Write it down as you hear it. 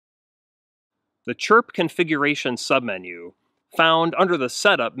The CHIRP configuration submenu, found under the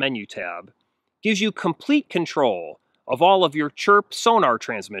Setup menu tab, gives you complete control of all of your CHIRP sonar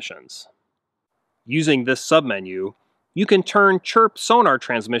transmissions. Using this submenu, you can turn CHIRP sonar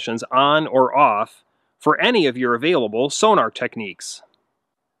transmissions on or off for any of your available sonar techniques.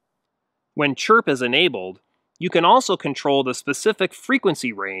 When CHIRP is enabled, you can also control the specific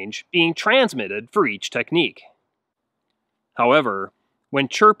frequency range being transmitted for each technique. However, when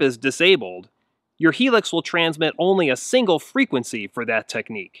CHIRP is disabled, your HELIX will transmit only a single frequency for that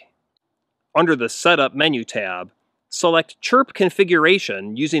technique. Under the Setup menu tab, select CHIRP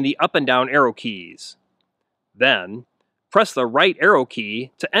configuration using the up and down arrow keys. Then, press the right arrow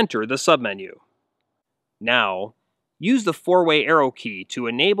key to enter the submenu. Now, use the four-way arrow key to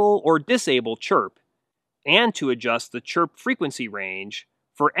enable or disable CHIRP and to adjust the CHIRP frequency range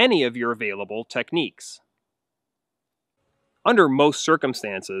for any of your available techniques. Under most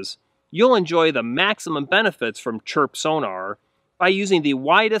circumstances, you'll enjoy the maximum benefits from CHIRP sonar by using the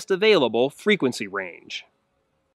widest available frequency range.